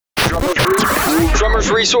Drummer's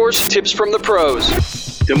Resource, tips from the pros.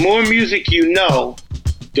 The more music you know,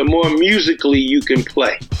 the more musically you can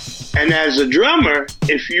play. And as a drummer,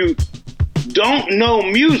 if you don't know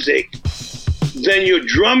music, then your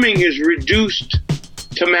drumming is reduced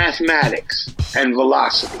to mathematics and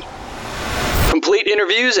velocity. Complete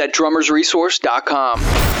interviews at drummersresource.com.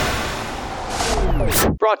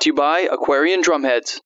 Brought to you by Aquarian Drumheads.